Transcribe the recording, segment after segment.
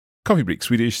Coffee Break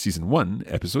Swedish Season 1,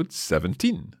 Episode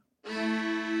 17.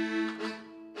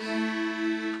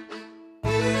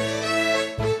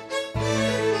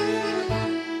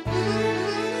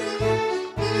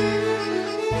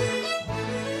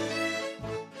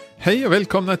 Hej och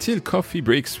välkomna till Coffee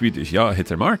Break Swedish. Jag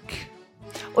heter Mark.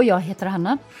 Och jag heter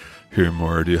Hanna. Hur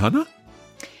mår du, Hanna?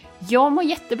 Jag mår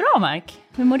jättebra, Mark.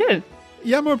 Hur mår du?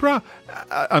 Jag mår bra.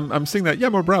 I'm saying that,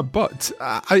 jag mår bra, but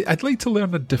I'd like to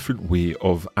learn a different way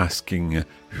of asking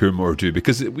hur mår du,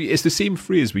 because it's the same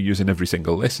phrase we use in every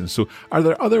single lesson. So are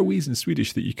there other ways in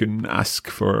Swedish that you can ask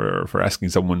for asking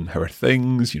someone how are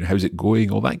things, how's it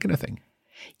going, all that kind of thing?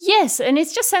 Yes, and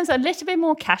it just sounds a little bit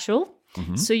more casual.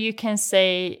 Mm-hmm. So you can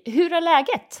say, hur är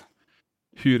läget?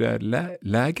 Hur är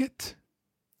läget?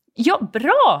 Ja,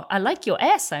 bra! I like your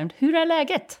air sound. Hur är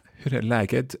läget? Hur är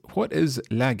läget? What is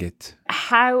läget?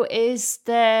 How is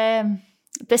the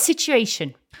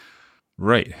situation?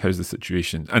 Right, how's the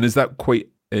situation? And is that quite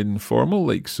informal?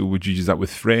 Like, so would you use that with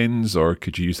friends or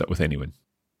could you use that with anyone?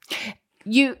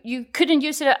 You couldn't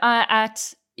use it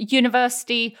at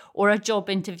university or a job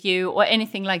interview or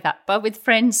anything like that, but with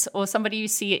friends or somebody you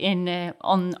see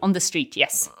on the street,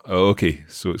 yes. Okay,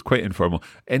 so it's quite informal.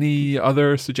 Any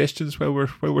other suggestions while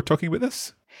we're talking about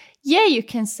this? Yeah, you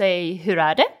can say hur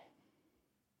är det?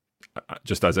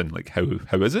 Just as in, like, how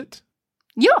is it?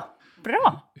 Ja,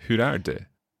 bra. Hur är det?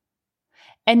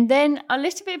 And then a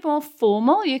little bit more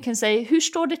formal, you can say hur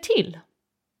står det till?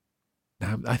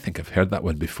 I think I've heard that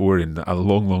one before in a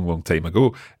long time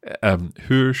ago.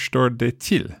 Hur står det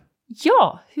till?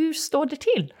 Ja, hur står det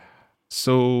till?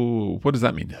 So, what does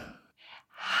that mean?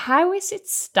 How is it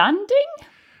standing?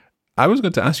 I was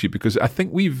going to ask you because I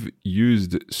think we've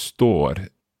used står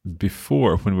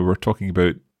before when we were talking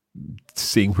about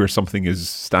saying where something is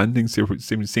standing,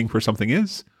 saying where something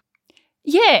is.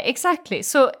 Yeah, exactly.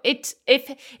 So if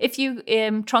you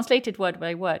translate it word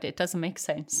by word, it doesn't make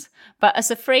sense. But as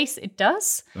a phrase, it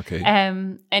does. Okay.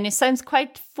 And it sounds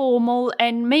quite formal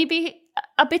and maybe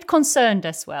a bit concerned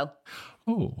as well.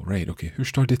 Oh, right. Okay. Hur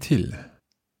står det till?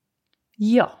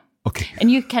 Ja. Okay.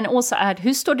 And you can also add,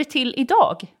 hur står det till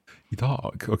idag?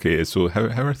 Idag. Okay. So how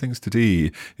are things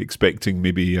today? Expecting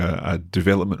maybe a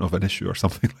development of an issue or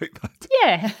something like that.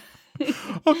 Yeah.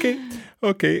 Okay.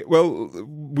 Well,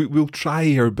 we'll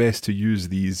try our best to use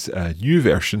these new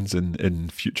versions in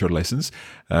future lessons.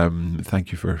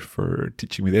 Thank you for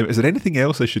teaching me them. Is there anything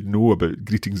else I should know about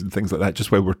greetings and things like that,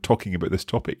 just while we're talking about this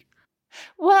topic?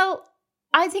 Well,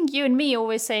 I think you and me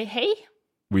always say hey.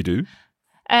 We do.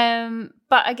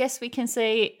 But I guess we can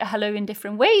say hello in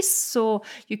different ways. So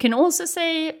you can also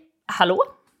say hallå.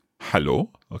 Hallå,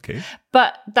 okay.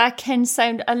 But that can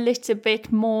sound a little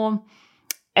bit more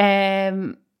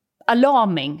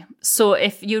alarming. So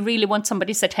if you really want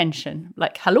somebody's attention,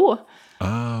 like hallå.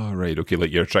 Ah, right. Okay,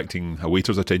 like you're attracting a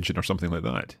waiter's attention or something like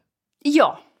that.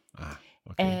 Ja. Ah,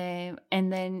 okay.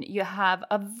 And then you have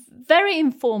a very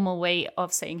informal way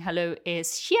of saying hello is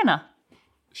tjena.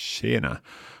 Tjena.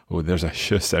 Oh, there's a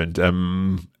sh sound.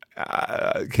 Can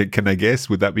I guess?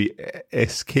 Would that be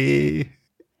SK?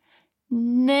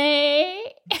 Nej.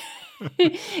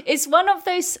 It's one of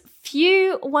those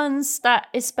few ones that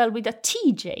is spelled with a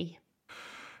TJ.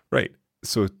 Right.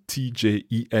 So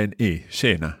TJENA,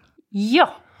 tjena.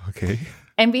 Ja. Okay.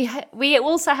 And we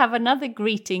also have another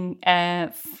greeting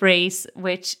phrase,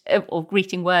 which or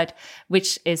greeting word,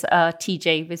 which is a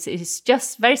TJ, which is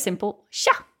just very simple,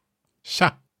 tja.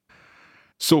 Tja.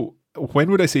 So when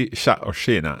would I say tja or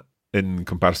tjena in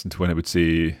comparison to when I would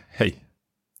say hey?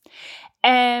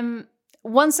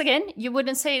 Once again, you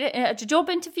wouldn't say it at a job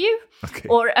interview okay.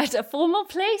 or at a formal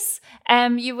place.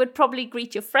 You would probably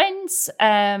greet your friends,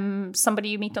 somebody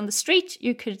you meet on the street.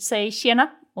 You could say tjena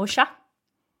or tja.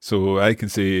 So I can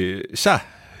say tja,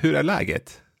 hur är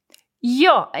läget?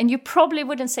 Ja, and you probably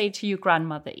wouldn't say it to your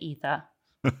grandmother either.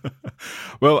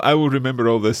 Well, I will remember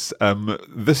all this.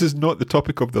 This is not the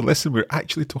topic of the lesson. We're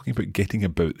actually talking about getting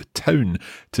about the town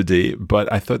today, but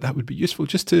I thought that would be useful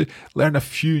just to learn a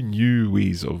few new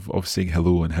ways of saying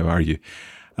hello and how are you.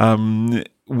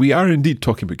 We are indeed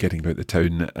talking about getting about the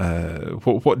town.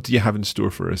 What do you have in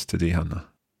store for us today, Hanna?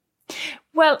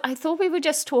 Well, I thought we would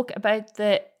just talk about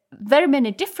the very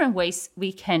many different ways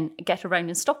we can get around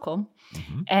in Stockholm,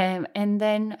 and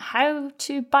then how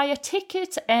to buy a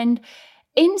ticket. And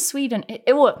in Sweden,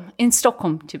 or in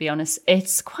Stockholm, to be honest,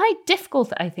 it's quite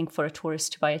difficult, I think, for a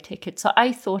tourist to buy a ticket. So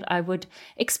I thought I would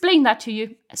explain that to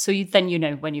you, so then you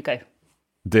know when you go.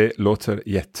 Det låter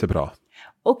jättebra.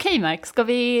 Okej, Mark, ska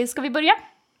vi börja?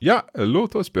 Ja,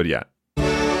 låt oss börja.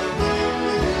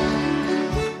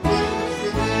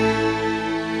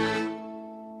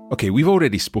 Okay, we've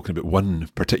already spoken about one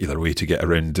particular way to get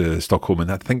around Stockholm, and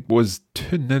that I think was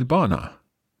tunnelbana.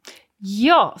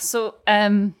 Yeah, so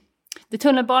the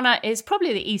tunnelbana is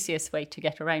probably the easiest way to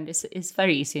get around. It's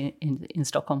very easy in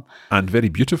Stockholm. And very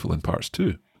beautiful in parts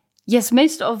too. Yes,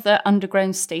 most of the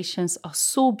underground stations are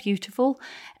so beautiful,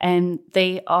 and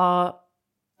they are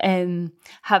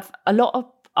have a lot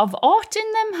of art in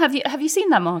them. Have you seen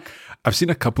that, Mark? I've seen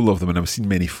a couple of them, and I've seen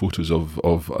many photos of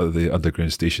the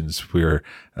underground stations where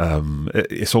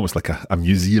it's almost like a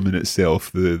museum in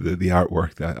itself. The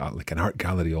artwork, like an art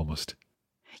gallery almost.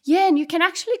 Yeah, and you can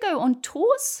actually go on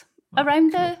tours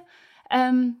around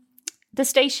the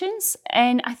stations,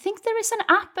 and I think there is an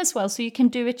app as well, so you can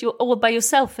do it all by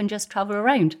yourself and just travel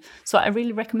around. So I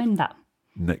really recommend that.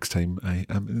 Next time I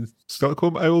am in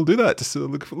Stockholm, I will do that. So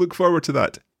look forward to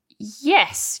that.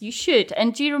 Yes, you should.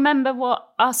 And do you remember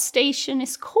what our station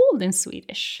is called in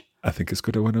Swedish? I think it's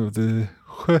got one of the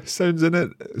sounds in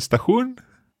it. Station?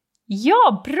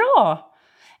 Ja, bra!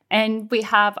 And we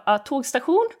have a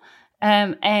tågstation,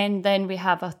 and then we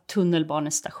have a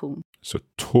tunnelbanestation. So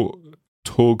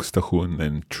tågstation,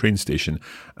 then train station,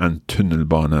 and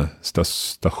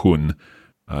tunnelbanestation,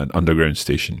 an underground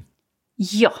station.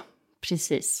 Ja,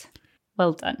 precis.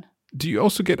 Well done. Do you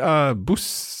also get a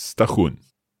busstation?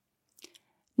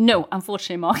 No,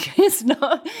 unfortunately, Mark, it's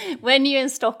not. When you're in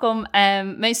Stockholm,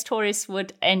 most tourists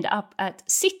would end up at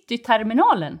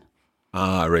Cityterminalen.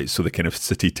 Ah, right. So the kind of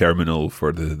city terminal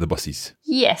for the buses.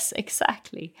 Yes,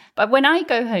 exactly. But when I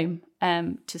go home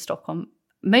to Stockholm,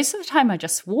 most of the time I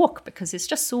just walk because it's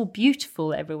just so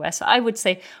beautiful everywhere. So I would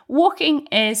say walking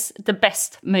is the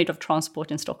best mode of transport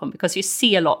in Stockholm because you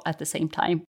see a lot at the same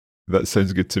time. That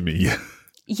sounds good to me.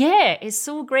 Yeah, it's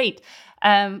so great.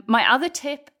 My other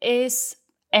tip is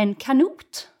en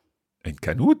kanot. En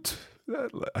kanot?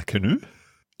 A canoe?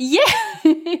 Yeah,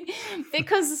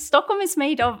 because Stockholm is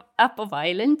made up of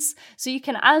islands, so you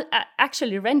can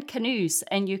actually rent canoes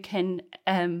and you can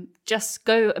just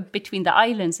go between the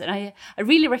islands. And I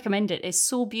really recommend it. It's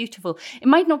so beautiful. It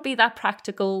might not be that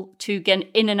practical to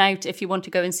get in and out if you want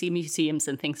to go and see museums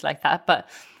and things like that, but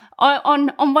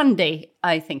on one day,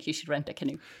 I think you should rent a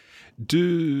canoe.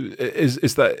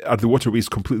 Are the waterways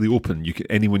completely open?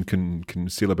 Anyone can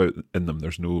sail about in them.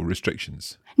 There's no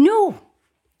restrictions. No,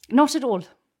 not at all.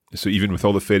 So even with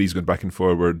all the ferries going back and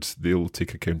forwards, they'll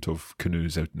take account of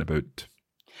canoes out and about.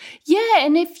 Yeah,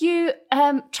 and if you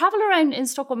travel around in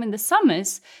Stockholm in the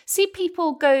summers, see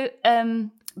people go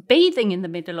bathing in the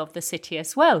middle of the city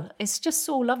as well. It's just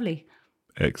so lovely.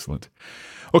 Excellent.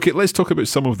 Okay, let's talk about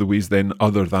some of the ways then,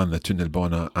 other than the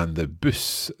tunnelbana and the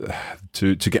buss,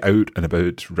 to get out and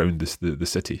about around the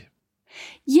city.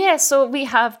 Yeah, so we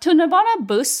have tunnelbana,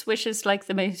 buss, which is like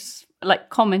the most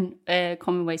common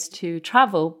ways to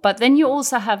travel. But then you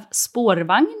also have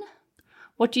spårvagn.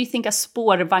 What do you think a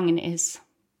spårvagn is?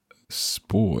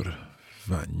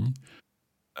 Spårvagn?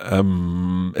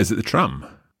 Is it the tram?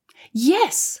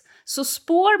 Yes. So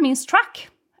spår means track.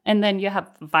 And then you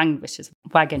have vagn, which is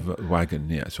wagon.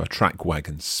 Wagon, yeah. So a track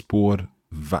wagon. Say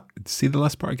the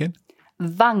last part again.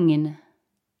 Vagn.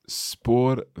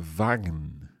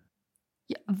 Spårvagn.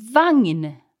 Yeah,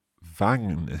 vagn.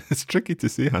 Vagn. It's tricky to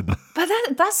say, Hannah. But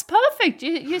that's perfect.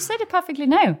 You said it perfectly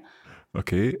now.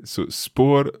 Okay, so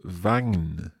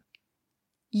spårvagn.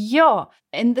 Yeah,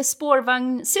 in the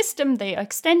spårvagn system, they are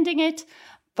extending it.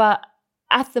 But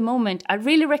at the moment, I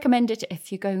really recommend it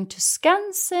if you're going to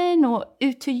Skansen or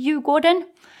ut to Djurgården.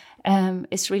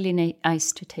 It's really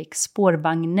nice to take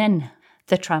spårvagnen,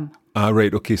 the tram. Ah,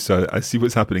 right. Okay, so I see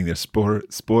what's happening there.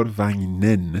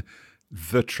 Spårvagnen,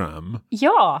 the tram.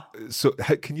 Yeah. So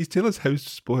can you tell us how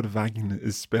spårvagn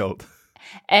is spelled?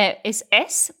 It's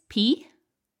S-P-Å.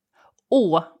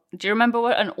 Do you remember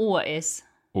what an Å is?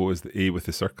 O is the A with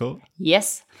the circle?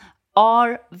 Yes.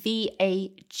 R-V-A-G-N.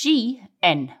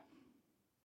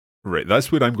 Right,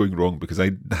 that's where I'm going wrong because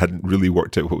I hadn't really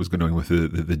worked out what was going on with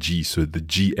the G. So the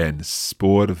GN,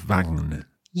 spårvagn.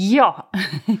 Ja,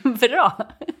 bra.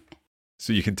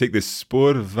 So you can take this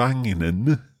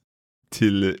spårvagnen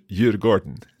till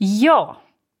Djurgården. Ja.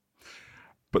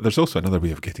 But there's also another way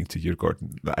of getting to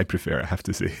Djurgården that I prefer, I have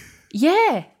to say.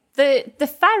 Yeah, the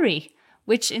ferry,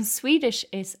 which in Swedish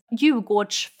is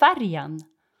Djurgårdsfärjan.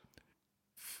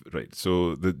 Right,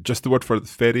 so just the word for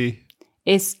ferry?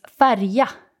 Is färja.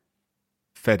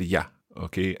 Färja,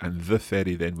 okay, and the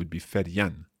ferry then would be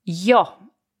färjan. Ja,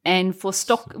 and for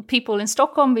people in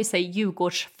Stockholm we say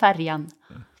Djurgårdsfärjan.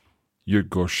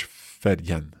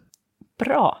 Djurgårdsfärjan.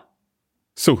 Bra.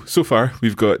 So far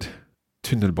we've got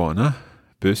tunnelbana,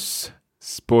 buss,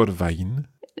 spårvagn.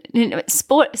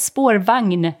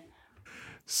 Spårvagn.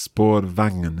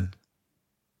 Spårvagn.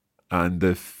 and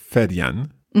the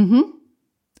färjan.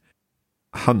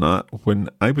 Hannah, when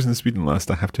I was in Sweden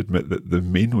last, I have to admit that the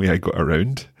main way I got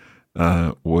around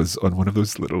was on one of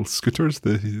those little scooters,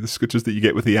 the scooters that you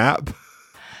get with the app.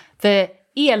 The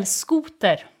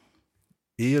elskoter.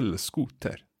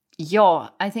 Elskoter. Yeah,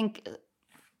 I think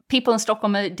people in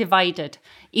Stockholm are divided.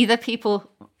 Either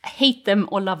people hate them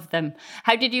or love them.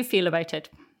 How did you feel about it?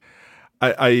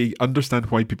 I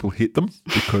understand why people hate them,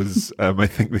 because I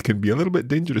think they can be a little bit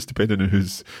dangerous depending on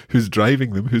who's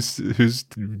driving them, who's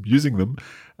using them.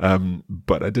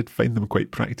 But I did find them quite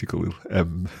practical,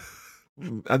 and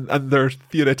they're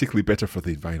theoretically better for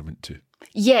the environment too.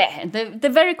 Yeah, they're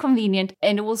very convenient.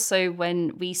 And also,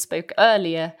 when we spoke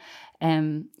earlier,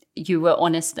 you were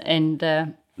honest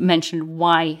and mentioned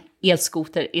why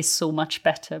elskoter is so much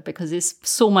better, because it's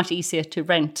so much easier to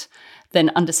rent than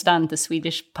understand the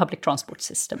Swedish public transport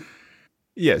system.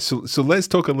 Yeah, so let's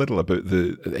talk a little about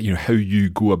how you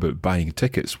go about buying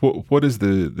tickets. What is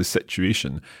the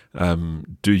situation?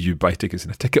 Do you buy tickets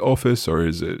in a ticket office, or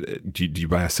is it do you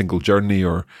buy a single journey,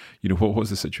 or what's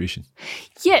the situation?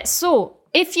 Yeah, so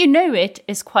if you know it,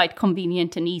 it's quite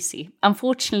convenient and easy.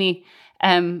 Unfortunately,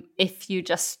 if you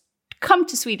just come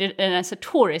to Sweden and as a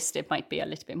tourist, it might be a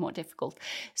little bit more difficult.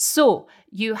 So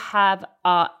you have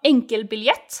a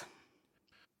enkelbiljett.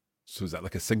 So is that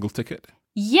like a single ticket?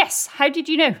 Yes. How did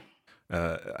you know?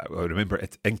 I remember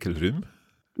it's enkelrum.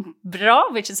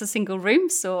 Bra, which is a single room.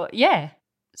 So yeah.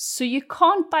 So you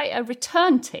can't buy a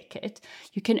return ticket.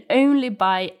 You can only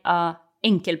buy a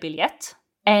enkelbiljett.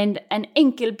 And en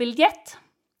enkelbiljett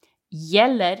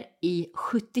gäller i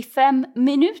 75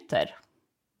 minuter.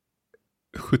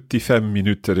 75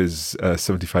 minuter is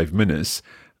 75 minutes.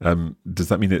 Does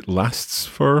that mean it lasts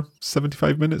for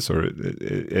 75 minutes, or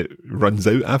it runs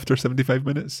out after 75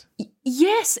 minutes?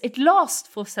 Yes, it lasts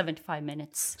for 75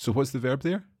 minutes. So what's the verb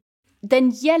there?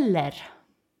 Den gäller.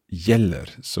 Gäller.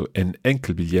 So en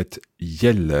enkelbiljett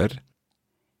gäller.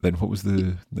 Then what was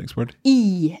the next word?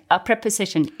 A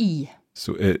preposition I.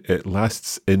 So it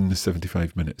lasts in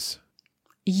 75 minutes.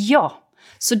 Ja.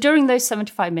 So during those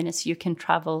 75 minutes, you can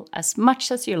travel as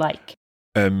much as you like.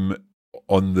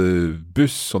 On the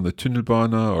bus, on the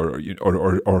tunnelbana,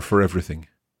 or for everything?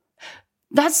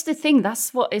 That's the thing.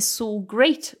 That's what is so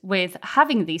great with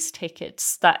having these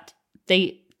tickets, that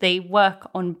they work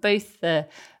on both the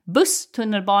buss,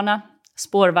 tunnelbana,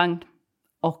 spårvagn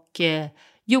och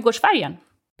Djurgårdsfärjan.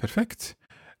 Perfect.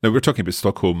 Now, we're talking about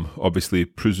Stockholm. Obviously,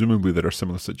 presumably there are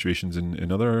similar situations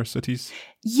in other cities?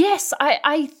 Yes,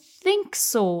 I think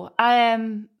so.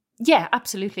 Yeah,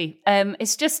 absolutely.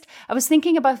 It's just, I was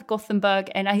thinking about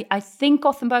Gothenburg, and I think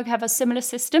Gothenburg have a similar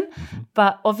system,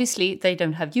 but obviously they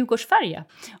don't have Djurgårdsfärja,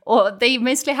 or they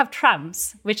mostly have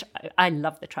trams, which I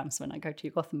love the trams when I go to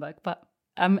Gothenburg, but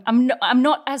I'm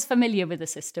not as familiar with the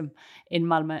system in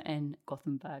Malmö and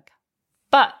Gothenburg.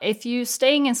 But if you're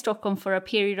staying in Stockholm for a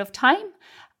period of time,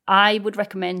 I would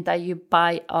recommend that you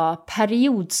buy a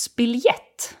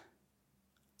periodsbiljett.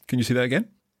 Can you say that again?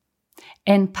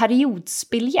 En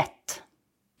periodsbiljett.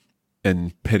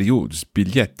 En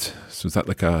periodsbiljett. So is that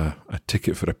like a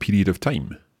ticket for a period of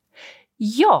time?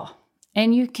 Ja,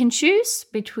 and you can choose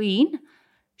between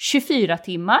 24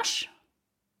 timmars,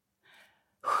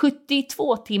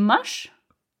 72 timmars,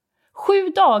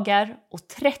 7 dagar och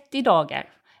 30 dagar.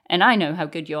 And I know how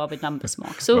good you are with numbers,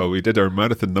 Mark. So, well, we did our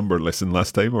marathon number lesson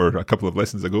last time, or a couple of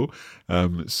lessons ago.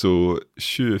 So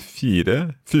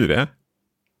 24,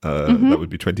 that would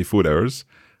be 24 hours.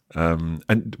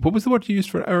 And what was the word you used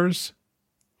for hours?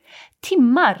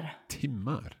 Timmar.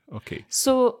 Timmar, okay.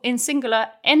 So in singular,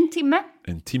 en timme.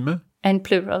 En timme. And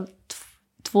plural,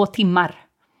 2 timmar.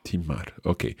 Timmar,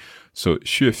 okay. So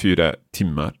 24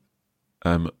 timmar.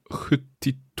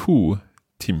 72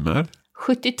 timmar.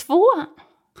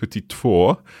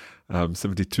 72.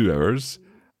 72 hours.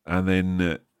 And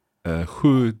then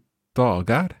 7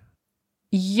 dagar.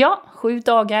 Ja, 7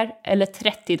 dagar eller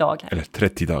 30 dagar. Eller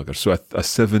 30 dagar. So a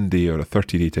 7-day or a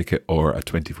 30-day ticket, or a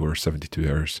 24 or 72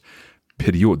 hours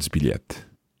periodsbiljett.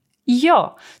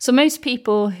 Ja, so most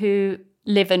people who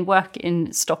live and work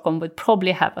in Stockholm would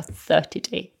probably have a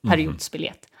 30-day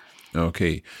periodsbiljett.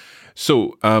 Okay.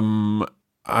 So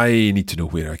I need to know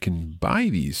where I can buy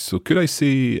these. So could I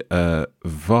say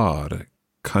var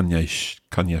kan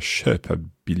jag köpa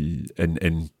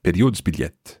en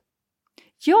periodsbiljett?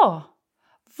 Ja,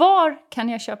 var kan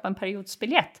jag köpa en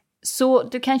periodsbiljett? Så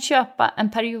du kan köpa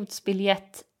en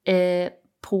periodsbiljett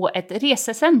på ett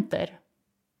resecenter.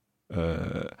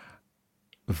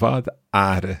 Vad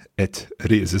är ett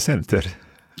resecenter?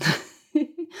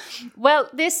 Well,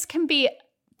 this can be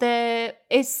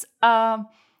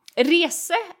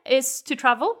rese is to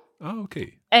travel. Oh,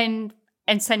 okay. and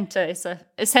center is a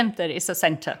center is a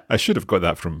center. I should have got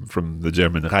that from the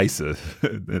German Reise.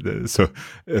 So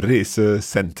Reise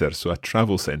Center, so a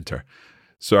travel center.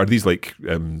 So are these like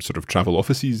sort of travel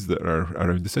offices that are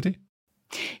around the city?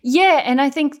 Yeah, and I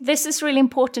think this is really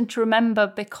important to remember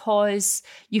because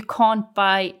you can't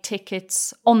buy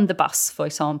tickets on the bus, for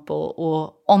example,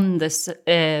 or on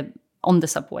the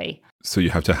subway. So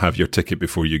you have to have your ticket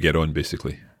before you get on,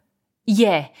 basically.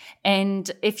 Yeah, and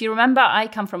if you remember, I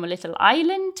come from a little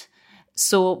island,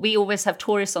 so we always have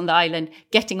tourists on the island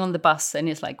getting on the bus, and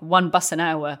it's like 1 bus an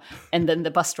hour, and then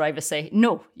the bus drivers say,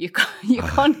 "No, you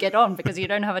can't get on because you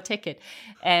don't have a ticket."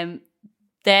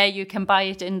 There you can buy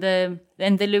it in the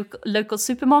local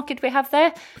supermarket we have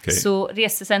there. Okay. So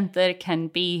Resecenter can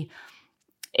be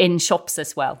in shops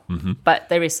as well, but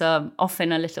there is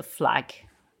often a little flag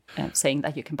saying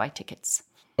that you can buy tickets.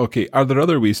 Okay, are there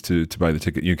other ways to buy the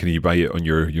ticket? Can you buy it on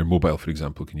your mobile, for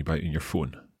example? Can you buy it on your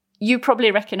phone? You probably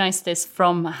recognize this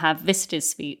from have visited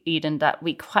Sweden, that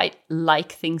we quite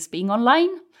like things being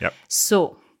online. Yep.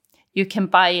 So you can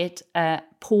buy it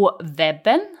på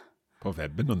webben. På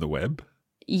webben, on the web?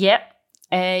 Yeah.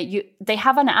 They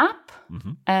have an app,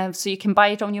 so you can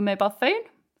buy it on your mobile phone.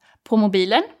 På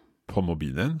mobilen. På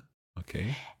mobilen,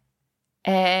 okej.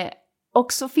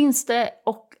 Och så finns det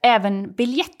även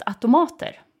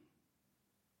biljettautomater.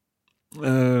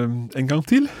 En gång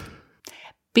till?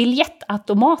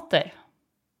 Biljettautomater.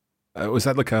 Was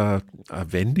that like a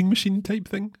vending machine type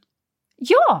thing?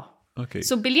 Ja! Okay.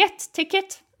 Så biljett,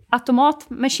 ticket, automat,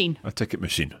 machine. A ticket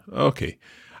machine. Okay.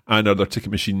 And are there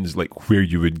ticket machines like where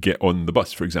you would get on the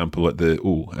bus, for example, at the,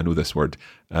 I know this word,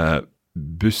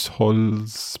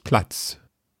 Busshållplats?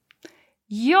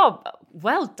 Yeah,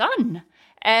 well done.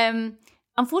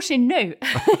 Unfortunately, no.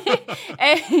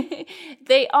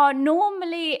 They are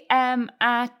normally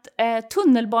at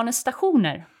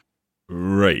tunnelbanestationer.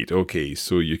 Right, okay.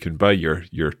 So you can buy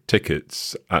your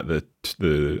tickets at the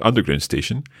underground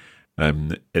station,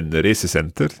 in the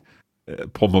Resecenter,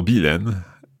 på mobilen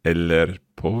eller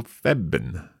på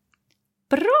webben.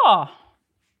 Bra!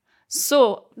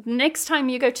 So next time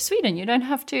you go to Sweden, you don't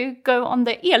have to go on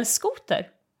the elskoter.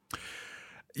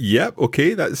 Yeah,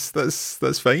 okay,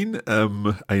 that's fine.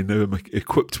 I now am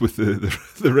equipped with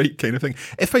the right kind of thing.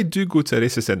 If I do go to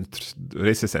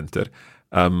Resecenter,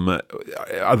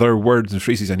 are there words and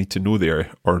phrases I need to know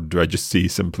there, or do I just say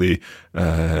simply,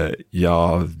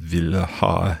 jag vill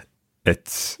ha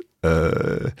ett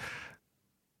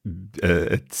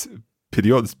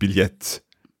periodsbiljett?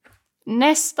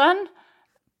 Nästan.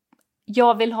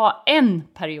 Jag vill ha en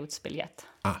periodsbiljett.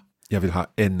 Jag vill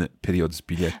ha en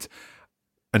periodsbiljett.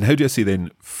 And how do I say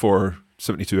then for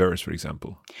 72 hours, for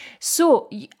example? So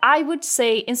I would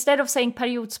say, instead of saying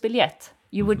periodsbiljett,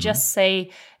 you would just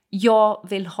say, jag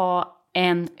vill ha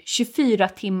en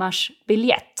 24-timmars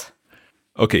biljett.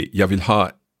 Okay, jag vill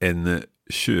ha en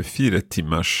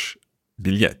 24-timmars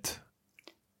biljett.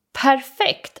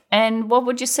 Perfect. And what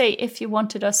would you say if you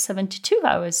wanted a 72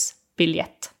 hours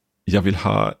biljett? Jag vill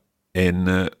ha en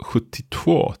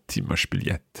 72-timmars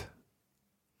biljett.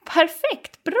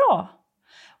 Perfekt, bra.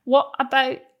 What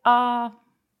about a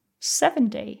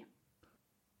 7-day?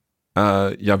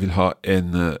 Jag vill ha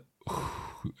en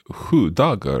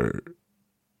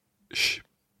 7-dagars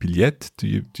biljett. Do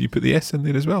you put the S in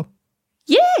there as well?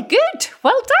 Yeah, good.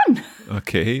 Well done.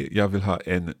 Okay, jag vill ha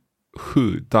en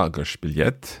 7-dagars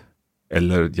biljett.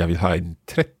 Eller jag vill ha en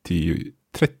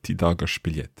 30-dagars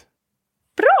biljett.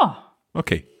 Bra.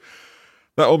 Okay,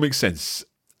 that all makes sense.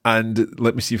 And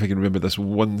let me see if I can remember this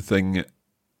one thing.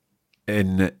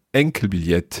 En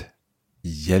enkelbiljett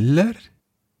gäller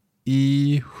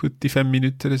i 75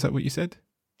 minuter, is that what you said?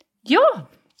 Ja,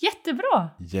 jättebra.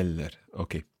 Gäller,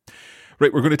 okay.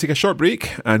 Right, we're going to take a short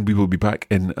break and we will be back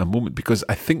in a moment because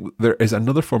I think there is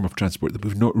another form of transport that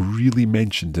we've not really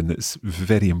mentioned and it's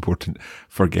very important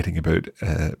for getting about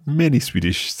many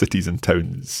Swedish cities and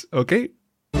towns. Okay?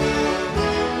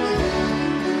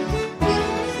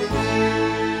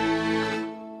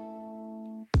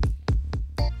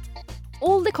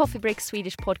 All the Coffee Break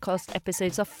Swedish podcast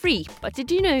episodes are free, but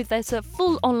did you know there's a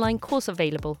full online course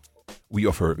available? We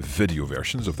offer video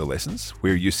versions of the lessons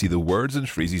where you see the words and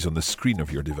phrases on the screen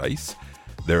of your device.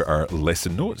 There are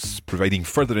lesson notes providing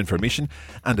further information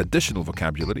and additional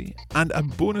vocabulary, and a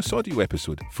bonus audio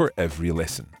episode for every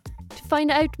lesson. To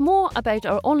find out more about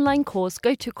our online course,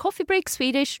 go to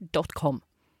coffeebreakswedish.com.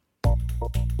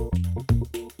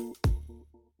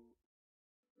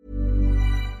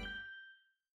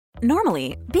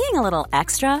 Normally, being a little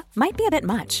extra might be a bit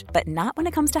much, but not when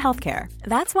it comes to healthcare.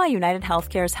 That's why United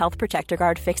Healthcare's Health Protector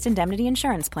Guard fixed indemnity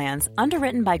insurance plans,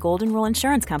 underwritten by Golden Rule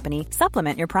Insurance Company,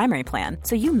 supplement your primary plan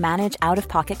so you manage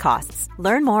out-of-pocket costs.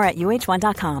 Learn more at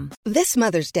uh1.com. This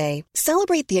Mother's Day,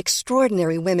 celebrate the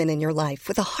extraordinary women in your life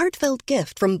with a heartfelt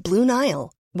gift from Blue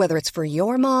Nile. Whether it's for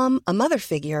your mom, a mother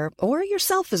figure, or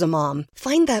yourself as a mom,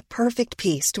 find that perfect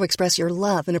piece to express your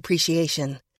love and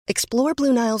appreciation. Explore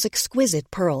Blue Nile's exquisite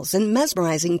pearls and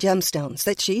mesmerizing gemstones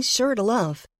that she's sure to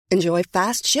love. Enjoy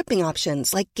fast shipping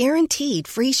options like guaranteed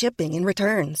free shipping and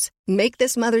returns. Make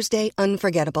this Mother's Day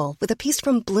unforgettable with a piece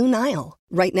from Blue Nile.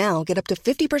 Right now, get up to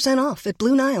 50% off at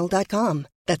BlueNile.com.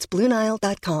 That's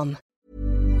BlueNile.com.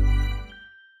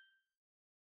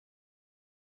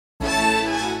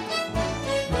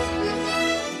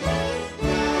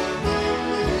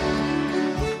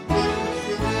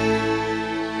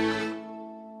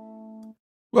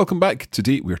 Welcome back.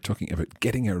 Today we're talking about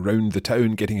getting around the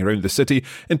town, getting around the city.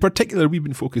 In particular, we've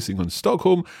been focusing on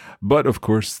Stockholm, but of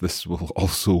course this will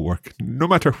also work no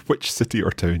matter which city or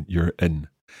town you're in.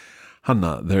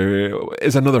 Hanna, there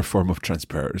is another form of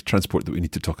transport that we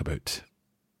need to talk about.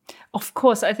 Of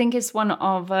course, I think it's one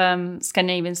of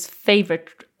Scandinavians'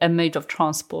 favourite mode of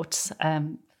transport.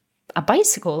 A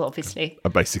bicycle, obviously. A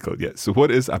bicycle, yeah. So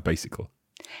what is a bicycle?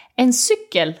 En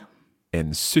cykel.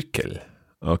 En cykel.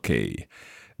 Okay.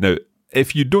 Now,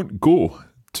 if you don't go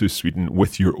to Sweden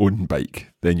with your own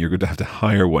bike, then you're going to have to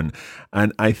hire one.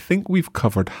 And I think we've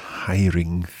covered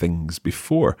hiring things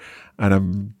before.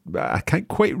 And I can't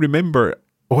quite remember.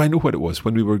 Oh, I know what it was.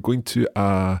 When we were going to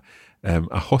a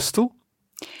hostel.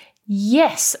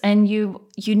 Yes, and you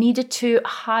needed to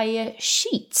hire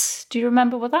sheets. Do you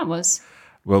remember what that was?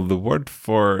 Well, the word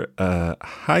for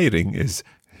hiring is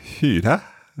hyra,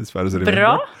 as far as I remember.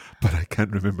 Bra. But I can't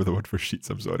remember the word for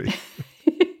sheets, I'm sorry.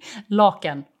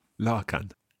 Lakan.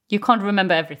 Lakan. You can't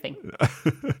remember everything.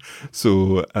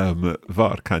 Så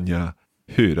var kan jag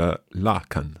hyra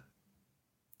lakan?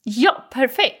 Ja,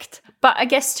 perfect. But I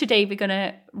guess today we're going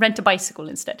to rent a bicycle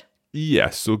instead.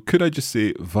 Yes, so could I just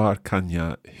say var kan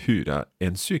jag hyra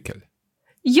en cykel?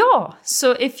 Ja,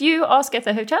 so if you ask at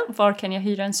the hotel, var kan jag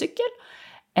hyra en cykel?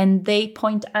 And they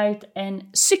point out en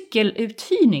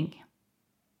cykeluthyrning.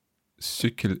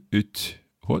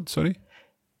 What, sorry?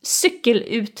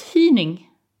 Cykeluthyrning.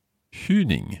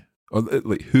 Hyrning. Oh,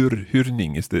 like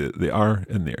hyrning is the R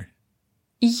in there.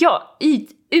 Ja,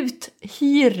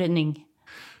 uthyrning.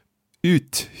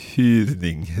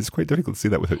 Uthyrning. It's quite difficult to say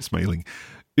that without smiling.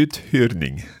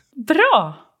 Uthyrning.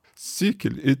 Bra!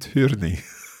 Cykeluthyrning.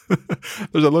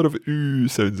 There's a lot of U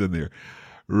sounds in there.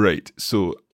 Right,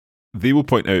 so they will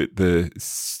point out the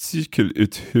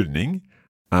cykeluthyrning.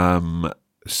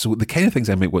 So the kind of things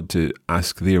I might want to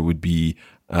ask there would be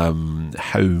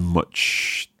how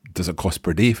much does it cost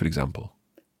per day, for example?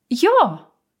 Ja,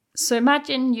 so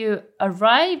imagine you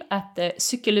arrive at the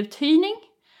cykeluthyrning.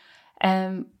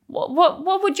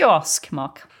 What would you ask,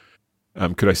 Mark?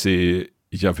 Could I say,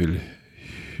 jag vill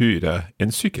hyra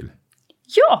en cykel?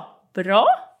 Ja, bra.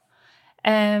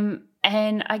 And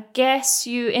I guess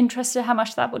you're interested how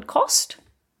much that would cost?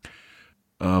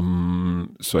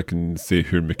 So I can say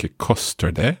hur mycket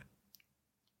kostar det?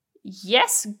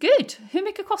 Yes, good. Hur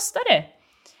mycket kostar det?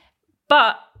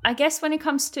 But I guess when it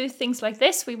comes to things like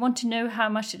this, we want to know how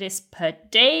much it is per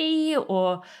day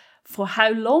or for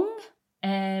how long.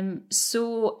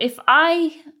 So if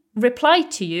I reply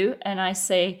to you and I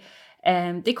say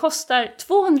det kostar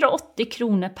 280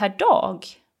 kronor per dag.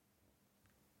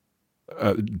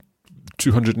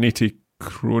 280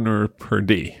 kronor per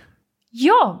day.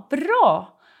 Ja,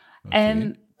 bra.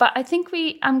 Okay. But I think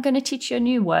I'm going to teach you a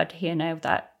new word here now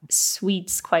that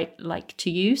Swedes quite like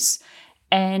to use.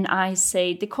 And I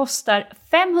say det kostar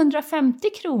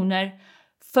 550 kronor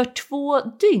för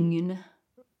 2 dygn.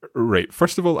 Right.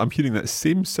 First of all, I'm hearing that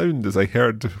same sound as I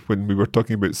heard when we were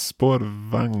talking about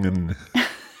spårvagn.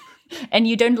 And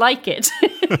you don't like it.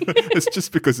 It's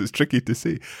just because it's tricky to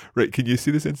say. Right, can you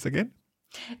see the sentence again?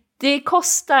 Det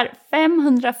kostar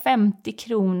 550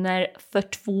 kronor för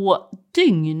 2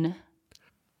 dygn.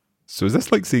 So is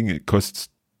this like saying it costs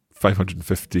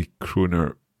 550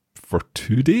 kronor for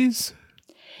 2 days?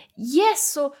 Yes,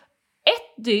 so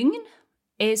ett dygn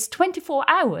is 24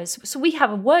 hours. So we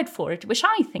have a word for it, which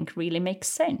I think really makes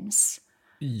sense.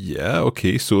 Yeah,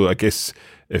 okay. So I guess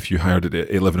if you hired it at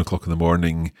 11 o'clock in the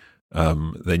morning,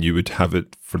 then you would have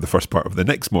it for the first part of the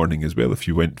next morning as well if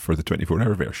you went for the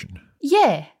 24-hour version.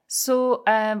 Yeah. So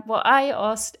what I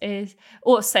asked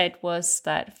said was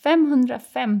that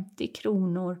 550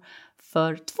 kronor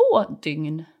för 2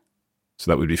 dygn.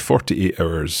 So that would be 48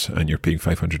 hours and you're paying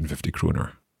 550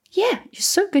 kronor. Yeah, you're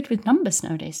so good with numbers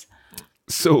nowadays.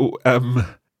 So,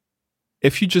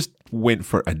 if you just went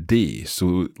for a day,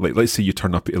 so like let's say you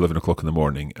turn up at 11 o'clock in the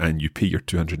morning and you pay your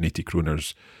 280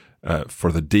 kroners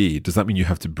for the day, does that mean you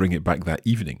have to bring it back that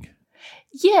evening?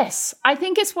 Yes, I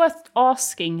think it's worth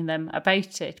asking them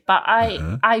about it, but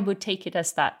I would take it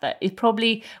as that it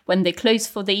probably, when they close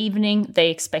for the evening, they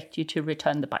expect you to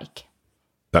return the bike.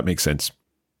 That makes sense.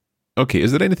 Okay,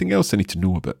 is there anything else I need to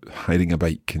know about hiring a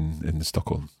bike in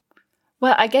Stockholm?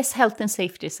 Well, I guess health and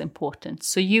safety is important.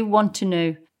 So you want to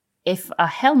know if a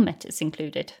helmet is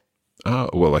included.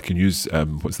 Well, I can use,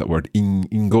 what's that word?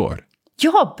 Ingår.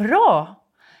 Ja, bra!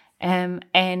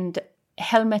 And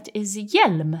helmet is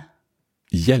hjälm.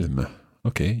 Hjälm.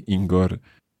 Okay, ingår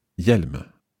hjälm.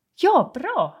 Ja,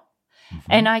 bra!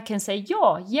 And I can say,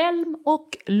 ja, hjälm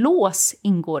och lås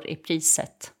ingår i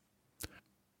priset.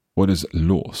 What is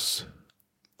lås?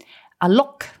 A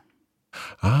lock.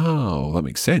 Well, that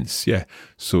makes sense, yeah.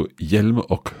 So hjälm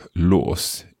och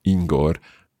lås ingår.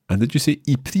 And did you say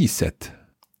i priset?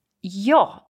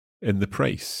 Ja. In the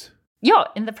price?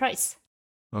 Ja, in the price.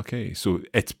 Okay, so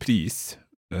ett pris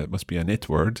must be a net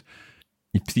word.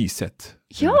 I priset.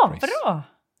 Ja, bra.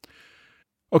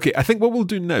 Okay, I think what we'll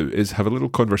do now is have a little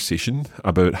conversation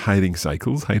about hiring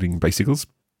bicycles,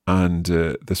 and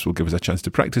this will give us a chance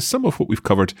to practice some of what we've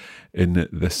covered in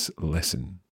this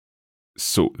lesson.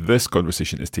 So this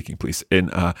conversation is taking place in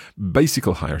a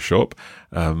bicycle hire shop.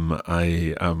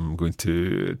 I am going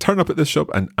to turn up at this shop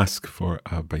and ask for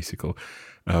a bicycle.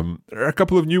 There are a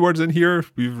couple of new words in here.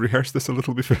 We've rehearsed this a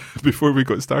little bit before we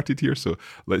got started here, so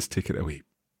let's take it away.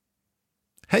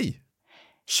 Hej!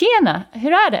 Tjena,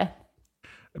 hur är det?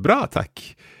 Bra,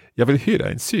 tack. Jag vill hyra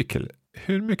en cykel.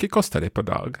 Hur mycket kostar det per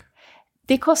dag?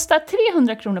 Det kostar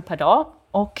 300 kronor per dag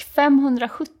och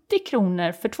 570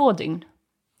 kronor för 2 dygn.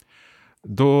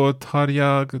 Då tar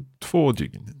jag 2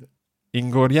 dygn.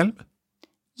 Ingår hjälm?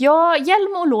 Ja,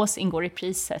 hjälm och lås ingår i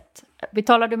priset.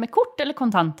 Betalar du med kort eller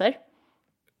kontanter?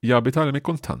 Jag betalar med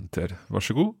kontanter.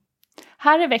 Varsågod.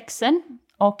 Här är växeln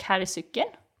och här är cykeln.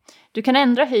 Du kan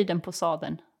ändra höjden på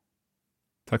sadeln.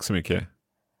 Tack så mycket.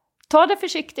 Ta det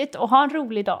försiktigt och ha en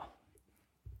rolig dag.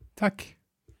 Tack.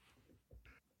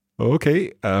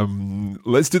 Okay,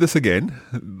 let's do this again.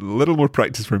 A little more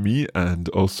practice for me and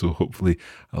also hopefully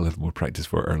a little more practice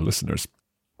for our listeners.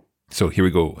 So here we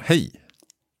go. Hej!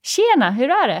 Tjena, hur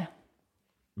är det?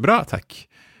 Bra, tack.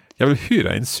 Jag vill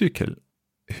hyra en cykel.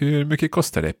 Hur mycket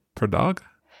kostar det per dag?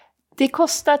 Det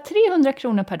kostar 300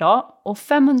 kronor per dag och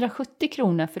 570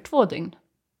 kronor för 2 dygn.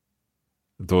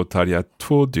 Då tar jag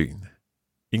 2 dygn.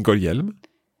 Ingår hjälm?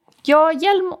 Ja,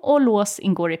 hjälm och lås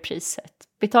ingår i priset.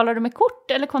 Betalar du med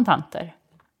kort eller kontanter?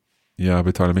 Jag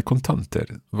betalar med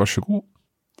kontanter. Varsågod.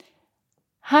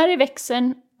 Här är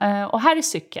växeln och här är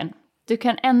cykeln. Du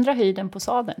kan ändra höjden på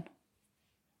sadeln.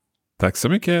 Tack så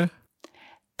mycket.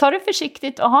 Ta det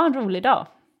försiktigt och ha en rolig dag.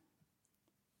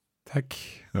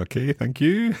 Tack. Okay, thank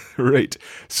you. Right.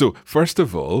 So, first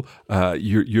of all,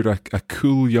 you're a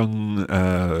cool young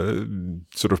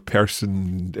sort of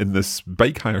person in this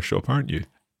bike hire shop, aren't you?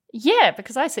 Yeah,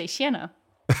 because I say tjena.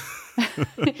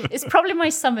 It's probably my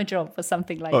summer job or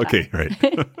something like that. Okay,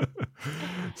 right.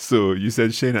 So you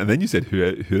said tjena, and then you said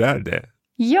hur är det?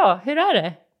 Ja, hur är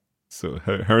det? So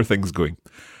how are things going?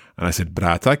 And I said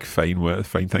bra tack,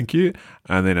 fine, thank you.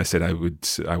 And then I said I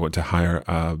want to hire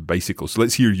a bicycle. So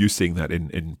let's hear you saying that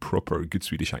in proper good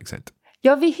Swedish accent.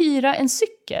 Jag vill hyra en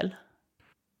cykel.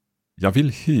 Jag vill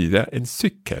hyra en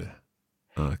cykel.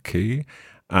 Okay.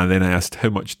 And then I asked how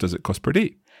much does it cost per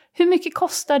day? Hur mycket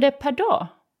kostar det per dag?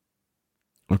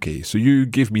 Okay, so you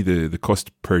gave me the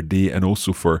cost per day and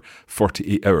also for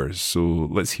 48 hours. So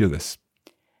let's hear this.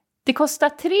 Det kostar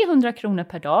 300 kronor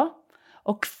per dag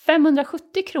och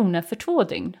 570 kronor för 2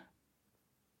 dygn.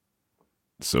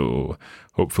 So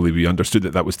hopefully we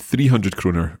understood that was 300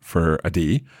 kronor for a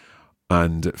day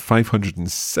and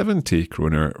 570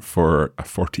 kronor for a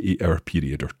 48-hour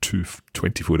period or 2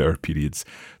 24-hour periods.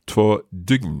 2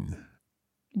 dygn.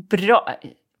 Bra.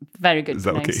 Very good. Is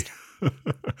that okay?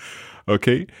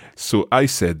 Okay, so I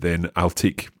said then I'll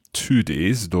take 2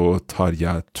 days. Då tar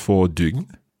jag 2 dygn.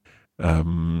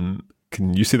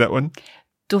 Can you say that one?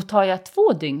 Då tar jag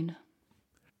 2 dygn.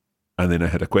 And then I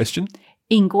had a question.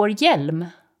 Ingår hjälm?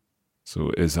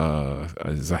 So is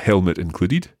a helmet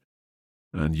included?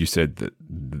 And you said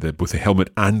that both the helmet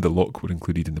and the lock were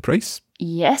included in the price?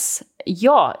 Yes.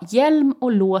 Ja, hjälm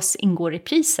och lås ingår i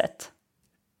priset.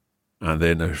 And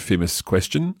then our famous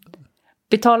question.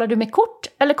 Betalar du med kort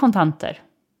eller kontanter?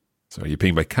 So are you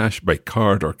paying by cash, by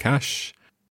card or cash?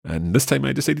 And this time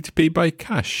I decided to pay by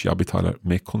cash. Jag betalar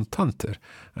med kontanter.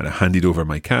 And I handed over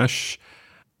my cash.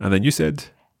 And then you said...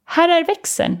 Här är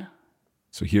växeln.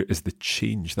 So here is the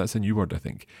change. That's a new word, I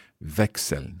think.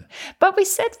 Växeln. But we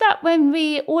said that when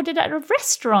we ordered at a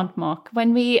restaurant, Mark,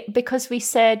 because we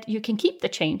said you can keep the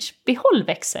change. Behåll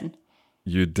växeln.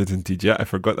 You did indeed. Yeah, I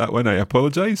forgot that one. I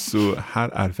apologize. So här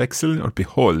är växeln, or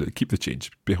behåll. Keep the change.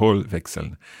 Behåll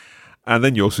växeln. And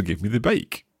then you also gave me the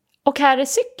bike. Och här är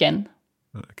cykeln.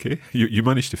 Okay, you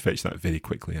managed to fetch that very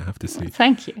quickly, I have to say.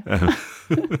 Thank you.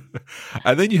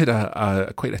 And then you had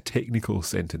a quite a technical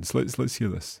sentence. Let's hear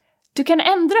this. Du kan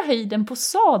ändra höjden på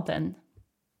sadeln.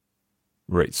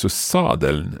 Right, so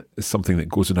sadeln is something that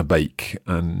goes on a bike,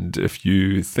 and if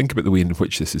you think about the way in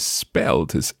which this is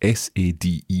spelled, it's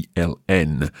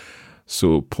S-A-D-E-L-N.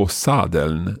 So på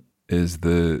sadeln is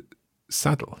the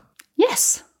saddle.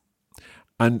 Yes.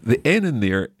 And the N in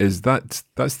there that's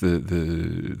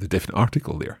the definite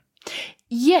article there.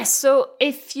 Yes, so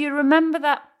if you remember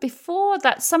that before,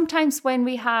 that sometimes when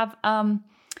we have an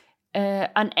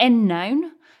N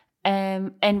noun,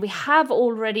 and we have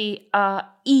already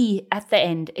E at the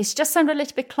end, it's just sounded a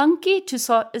little bit clunky to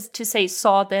say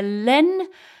sadelen,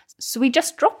 so we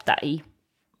just dropped that E.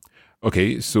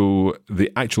 Okay, so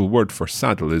the actual word for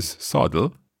saddle is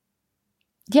sadel.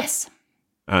 Yes.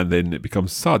 And then it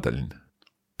becomes sadeln.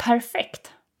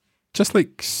 Perfect. Just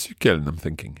like cykeln, I'm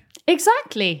thinking.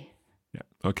 Exactly. Yeah,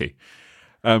 okay.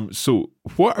 So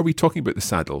what are we talking about the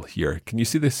saddle here? Can you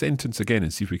see the sentence again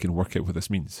and see if we can work out what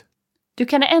this means? Du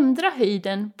kan ändra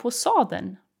höjden på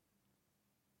sadeln.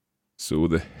 So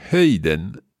the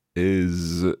höjden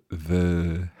is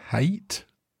the height?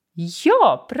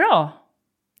 Ja, bra.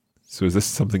 So is this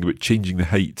something about changing the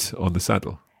height on the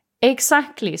saddle?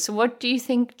 Exactly. So what do you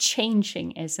think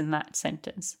changing is in that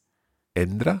sentence?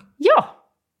 Ändra? Ja,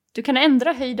 du kan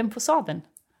ändra höjden på sadeln.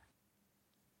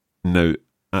 Now,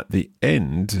 at the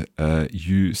end,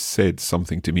 you said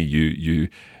something to me.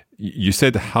 You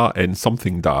said ha en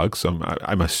something dag, so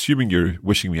I'm assuming you're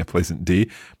wishing me a pleasant day,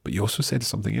 but you also said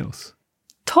something else.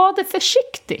 Ta det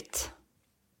försiktigt.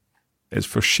 Is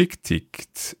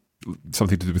försiktigt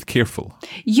something to do with careful?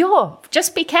 Ja,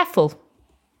 just be careful.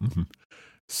 Mm-hmm.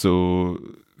 So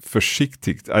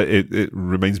försiktigt, it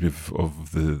reminds me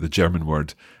of the German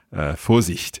word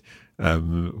Vorsicht,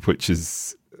 which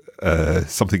is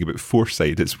something about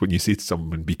foresight. It's when you say to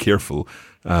someone, be careful.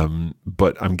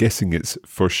 But I'm guessing it's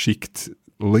Vorsicht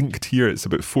linked here. It's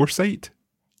about foresight.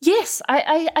 Yes,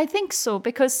 I think so,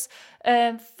 because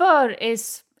för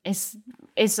is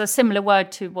a similar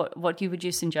word to what you would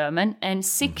use in German, and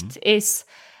Sicht is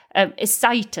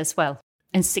sight as well,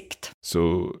 and Sicht.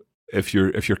 So if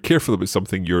you're careful about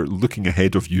something, you're looking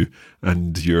ahead of you,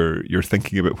 and you're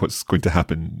thinking about what's going to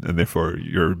happen, and therefore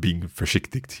you're being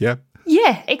försiktigt. Yeah.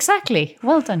 Yeah, exactly.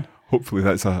 Well done. Hopefully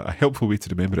that's a helpful way to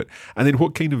remember it. And then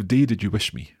what kind of day did you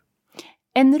wish me?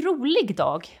 En rolig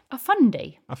dag. A fun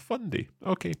day. A fun day.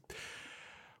 Okay.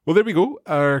 Well, there we go.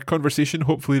 Our conversation.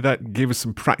 Hopefully that gave us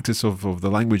some practice of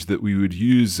the language that we would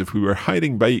use if we were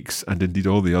hiring bikes, and indeed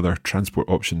all the other transport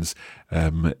options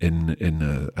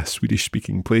in a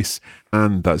Swedish-speaking place.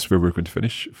 And that's where we're going to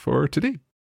finish for today.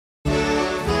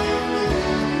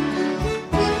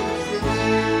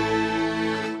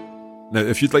 Now,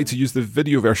 if you'd like to use the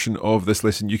video version of this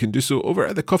lesson, you can do so over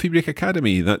at the Coffee Break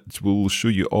Academy. That will show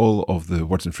you all of the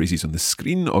words and phrases on the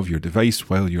screen of your device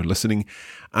while you're listening.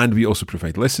 And we also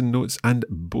provide lesson notes and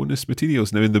bonus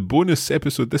materials. Now, in the bonus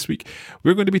episode this week,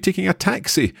 we're going to be taking a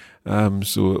taxi.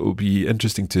 So it will be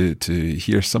interesting to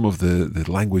hear some of the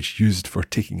language used for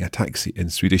taking a taxi in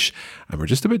Swedish. And we're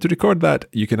just about to record that.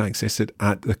 You can access it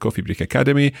at the Coffee Break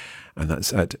Academy, and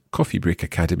that's at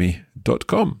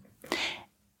coffeebreakacademy.com.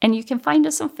 And you can find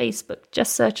us on Facebook.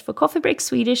 Just search for Coffee Break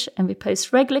Swedish, and we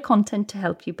post regular content to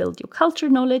help you build your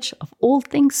cultural knowledge of all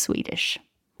things Swedish.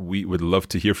 We would love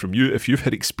to hear from you. If you've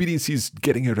had experiences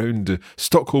getting around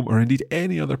Stockholm or indeed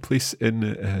any other place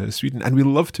in Sweden, and we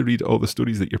love to read all the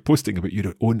stories that you're posting about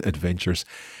your own adventures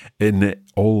in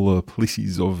all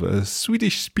places of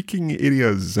Swedish-speaking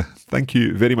areas. Thank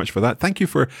you very much for that. Thank you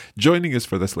for joining us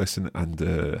for this lesson. And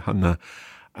Hanna,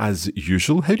 as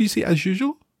usual, how do you say as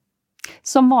usual?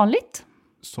 Som vanligt.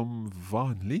 Som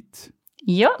vanligt.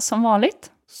 Ja, som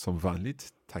vanligt. Som vanligt.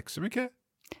 Tack så mycket.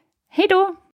 Hej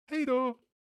då. Hej då.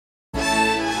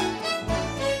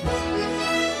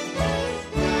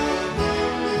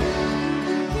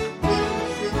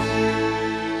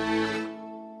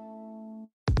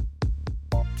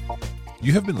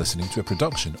 You have been listening to a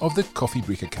production of the Coffee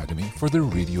Break Academy for the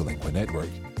Radiolingua Network.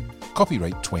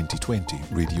 Copyright 2020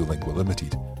 Radiolingua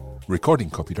Limited. Recording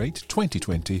copyright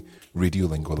 2020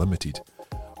 Radiolingua Limited.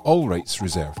 All rights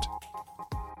reserved.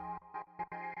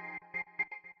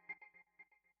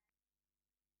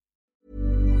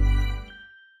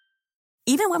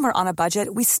 when we're on a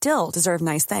budget, we still deserve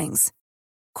nice things.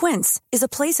 Quince is a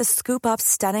place to scoop up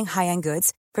stunning high-end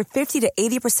goods for 50 to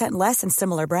 80% less than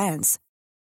similar brands.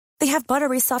 They have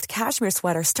buttery soft cashmere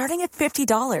sweaters starting at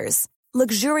 $50,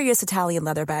 luxurious Italian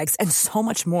leather bags, and so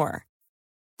much more.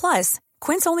 Plus,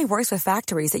 Quince only works with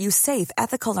factories that use safe,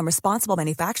 ethical, and responsible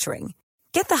manufacturing.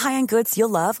 Get the high-end goods you'll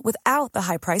love without the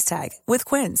high price tag with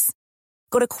Quince.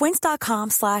 Go to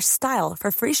quince.com/style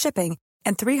for free shipping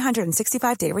and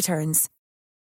 365-day returns.